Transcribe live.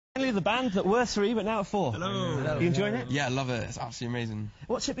The band that were 3 but now at 4. Hello. You enjoying it? Yeah, I love it. It's absolutely amazing.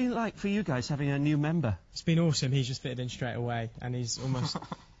 What's it been like for you guys having a new member? It's been awesome. He's just fitted in straight away, and he's almost...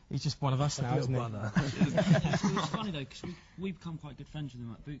 He's just one of us now, isn't he? It was funny though, because we become quite good friends with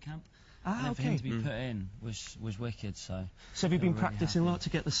him at boot camp. And for him to be put in was wicked, so... So have you been practising a lot to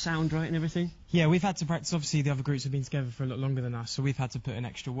get the sound right and everything? Yeah, we've had to practice. Obviously, the other groups have been together for a lot longer than us, so we've had to put in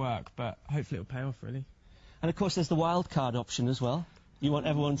extra work, but hopefully it'll pay off, really. And of course, there's the wild card option as well. You want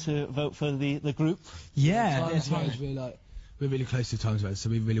everyone to vote for the group? Yeah. We're really close to times, so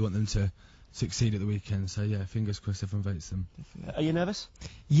we really want them to succeed at the weekend. So yeah, fingers crossed everyone votes them. Definitely. Are you nervous?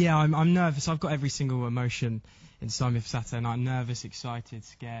 Yeah, I'm nervous. I've got every single emotion inside me for Saturday night. Nervous, excited,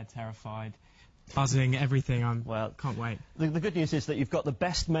 scared, terrified, buzzing, everything. Can't wait. The good news is that you've got the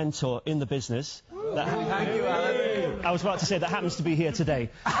best mentor in the business. Thank you, Alan. I was about to say that happens to be here today.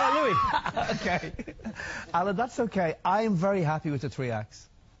 Louis. Okay. Alan, that's okay. I'm very happy with the 3 acts.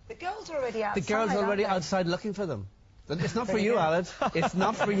 The girls are already outside. The girls are already outside looking for them. It's not for you, Alan. It's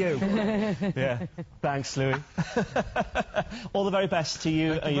not for you. Yeah. Thanks, Louis. All the very best to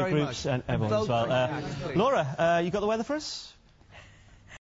you and your groups and everyone as well. Laura, you got the weather for us?